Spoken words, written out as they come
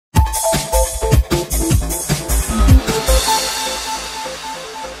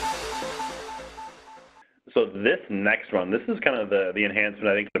next one, this is kind of the enhancement.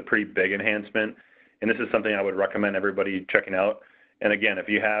 I think it's a pretty big enhancement, and this is something I would recommend everybody checking out. And again, if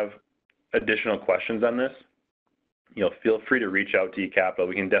you have additional questions on this, feel free to reach out to eCapital.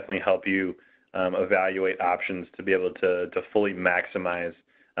 We can definitely help you evaluate options to be able to fully maximize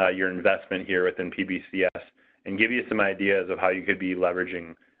your investment here within PBCS and give you some ideas of how you could be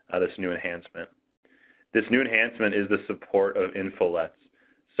leveraging this new enhancement. This new enhancement is the support of Infolets.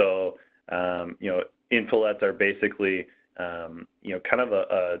 So, Infolets are basically, kind of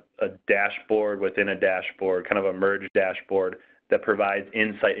a dashboard within a dashboard, kind of a merged dashboard that provides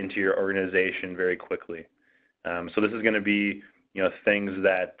insight into your organization very quickly. So this is going to be, things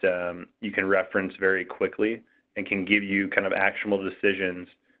that you can reference very quickly and can give you kind of actionable decisions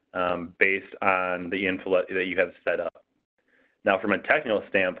based on the Infolet that you have set up. Now, from a technical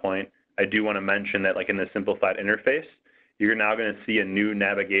standpoint, I do want to mention that, like in the Simplified interface, you're now going to see a new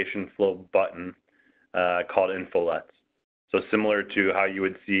navigation flow button called Infolets. So similar to how you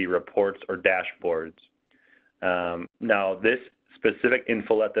would see reports or dashboards. Now, this specific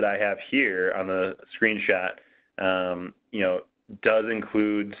Infolet that I have here on the screenshot, does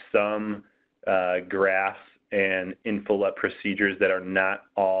include some graphs and Infolet procedures that are not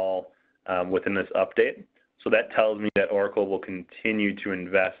all within this update. So that tells me that Oracle will continue to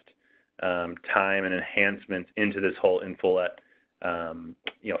invest time and enhancements into this whole Infolet,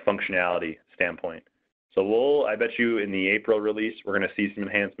 functionality standpoint. So I bet you in the April release, we're going to see some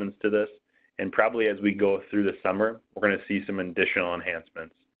enhancements to this. And probably as we go through the summer, we're going to see some additional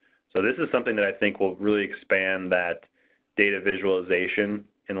enhancements. So this is something that I think will really expand that data visualization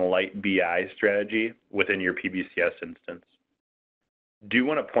and light BI strategy within your PBCS instance. Do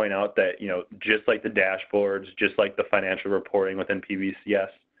want to point out that, just like the dashboards, just like the financial reporting within PBCS,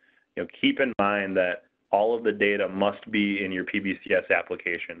 keep in mind that all of the data must be in your PBCS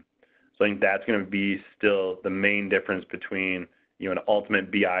application. So I think that's going to be still the main difference between, an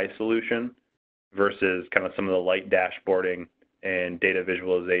ultimate BI solution versus kind of some of the light dashboarding and data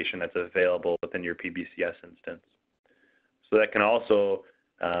visualization that's available within your PBCS instance. So that can also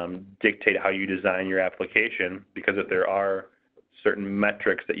dictate how you design your application, because if there are certain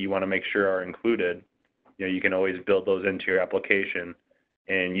metrics that you want to make sure are included, you can always build those into your application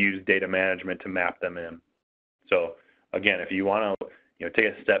and use data management to map them in. So again, if you want to take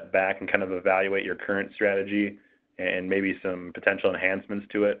a step back and kind of evaluate your current strategy and maybe some potential enhancements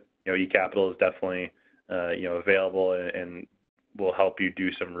to it, eCapital is definitely available and will help you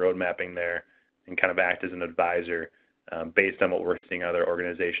do some road mapping there and kind of act as an advisor based on what we're seeing other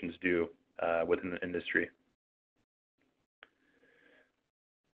organizations do within the industry.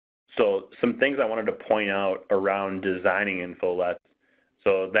 So some things I wanted to point out around designing Infolets.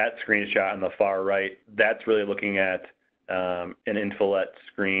 So that screenshot on the far right, that's really looking at an Infolet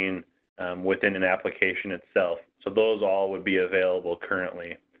screen within an application itself. So those all would be available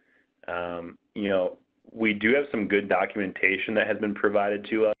currently. We do have some good documentation that has been provided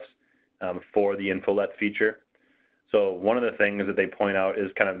to us for the Infolet feature. So one of the things that they point out is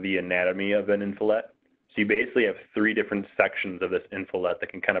kind of the anatomy of an Infolet. So you basically have 3 different sections of this Infolet that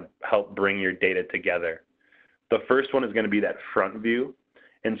can kind of help bring your data together. The first one is going to be that front view.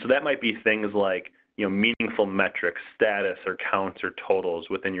 And so that might be things like, meaningful metrics, status or counts or totals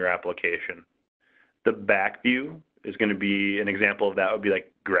within your application. The back view is going to be an example of that would be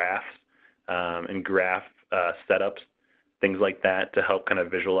like graphs and graph setups, things like that to help kind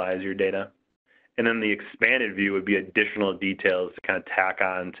of visualize your data. And then the expanded view would be additional details to kind of tack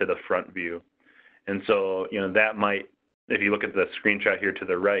on to the front view. And so, that might, if you look at the screenshot here to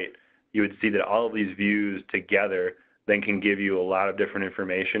the right, you would see that all of these views together then can give you a lot of different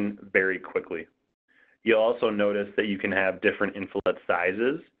information very quickly. You'll also notice that you can have different Infolet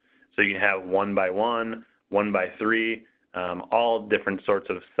sizes. So you can have 1 by 1, 1 by 3, all different sorts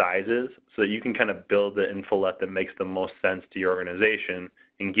of sizes, so that you can kind of build the Infolet that makes the most sense to your organization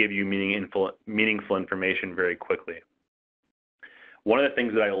and give you meaningful information very quickly. One of the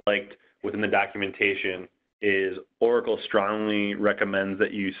things that I liked within the documentation is Oracle strongly recommends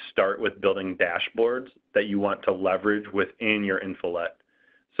that you start with building dashboards that you want to leverage within your Infolet.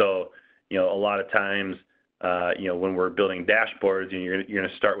 So, a lot of times, when we're building dashboards, you're going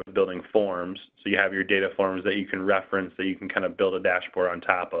to start with building forms. So you have your data forms that you can reference, that you can kind of build a dashboard on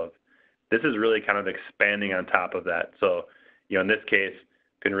top of. This is really kind of expanding on top of that. So, in this case,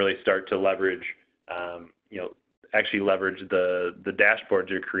 you can really start to leverage, actually leverage the dashboards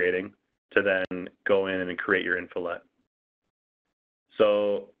you're creating to then go in and create your Infolet.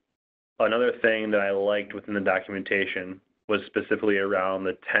 So another thing that I liked within the documentation was specifically around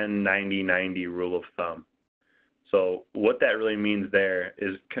the 10-90-90 rule of thumb. So what that really means there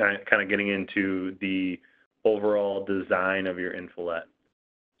is kind of getting into the overall design of your infolet.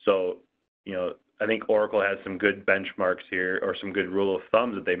 So, I think Oracle has some good benchmarks here, or some good rule of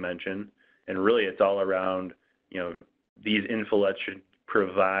thumbs that they mention, and really it's all around, these infolets should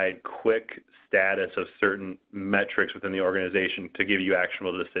provide quick status of certain metrics within the organization to give you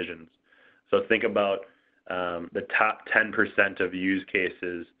actionable decisions. So think about the top 10% of use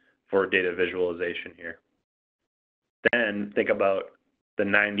cases for data visualization here. Then think about the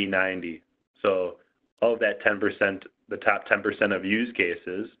 90-90. So of that 10%, the top 10% of use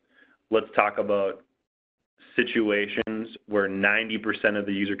cases, let's talk about situations where 90% of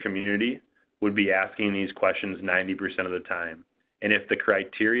the user community would be asking these questions 90% of the time. And if the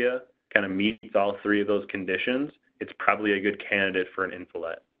criteria kind of meets all three of those conditions, it's probably a good candidate for an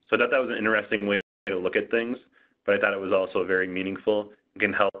infolet. So I thought that was an interesting way to look at things, but I thought it was also very meaningful and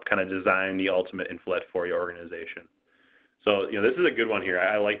can help kind of design the ultimate infolet for your organization. So, this is a good one here.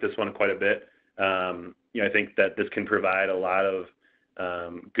 I like this one quite a bit. I think that this can provide a lot of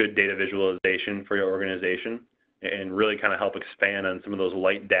good data visualization for your organization and really kind of help expand on some of those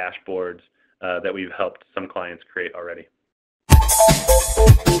light dashboards that we've helped some clients create already.